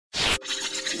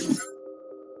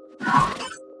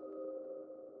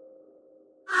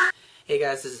Hey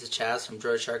guys, this is Chaz from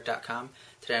droidshark.com.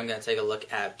 Today I'm going to take a look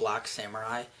at Block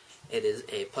Samurai. It is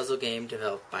a puzzle game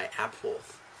developed by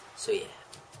Appwolf. So yeah,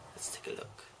 let's take a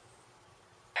look.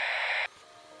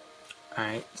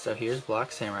 Alright, so here's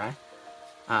Block Samurai.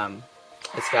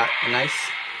 It's got a nice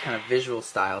kind of visual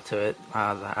style to it.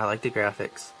 I like the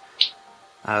graphics.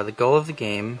 The goal of the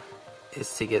game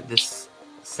is to get this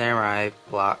samurai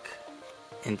block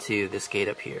into this gate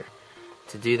up here.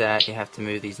 To do that, you have to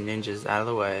move these ninjas out of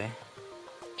the way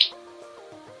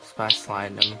just by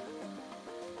sliding them.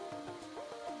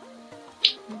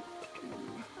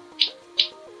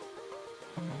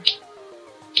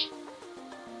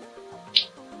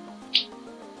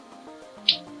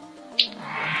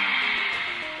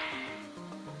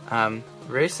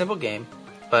 Very simple game,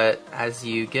 but as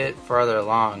you get farther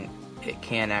along, it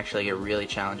can actually get really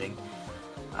challenging.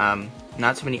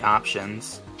 Not too many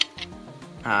options.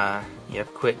 You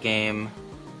have quit game,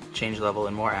 change level,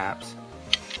 and more apps.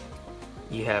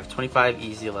 You have 25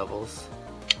 easy levels,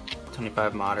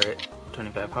 25 moderate,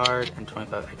 25 hard, and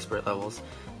 25 expert levels.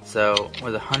 So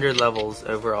with 100 levels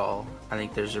overall, I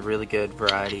think there's a really good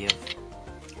variety of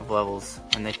levels,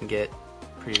 and they can get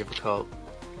pretty difficult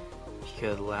if you go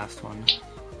to the last one.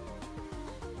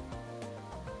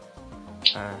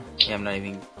 Yeah, I'm not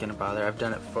even gonna bother. I've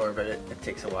done it before, but it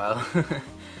takes a while.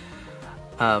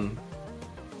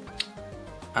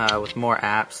 With more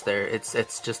apps there,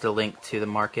 it's just a link to the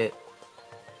market.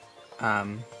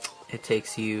 It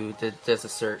takes you, does a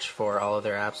search for all of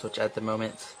their apps, which at the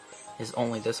moment is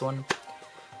only this one.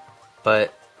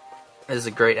 But it is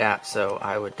a great app, so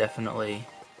I would definitely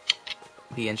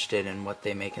be interested in what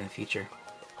they make in the future.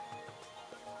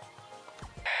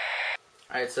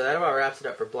 Alright, so that about wraps it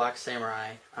up for Block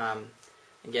Samurai.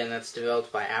 Again, that's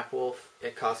developed by Appwolf.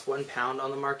 It costs £1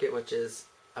 on the market, which is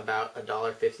about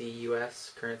 $1.50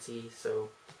 US currency, so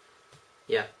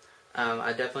yeah.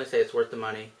 I definitely say it's worth the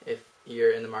money if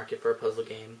you're in the market for a puzzle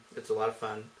game. It's a lot of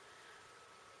fun.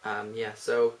 Yeah,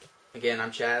 so again,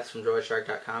 I'm Chaz from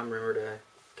droidshark.com. Remember to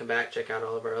come back, check out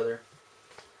all of our other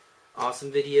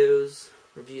awesome videos,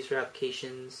 reviews for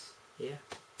applications. Yeah.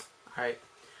 Alright,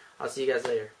 I'll see you guys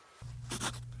later.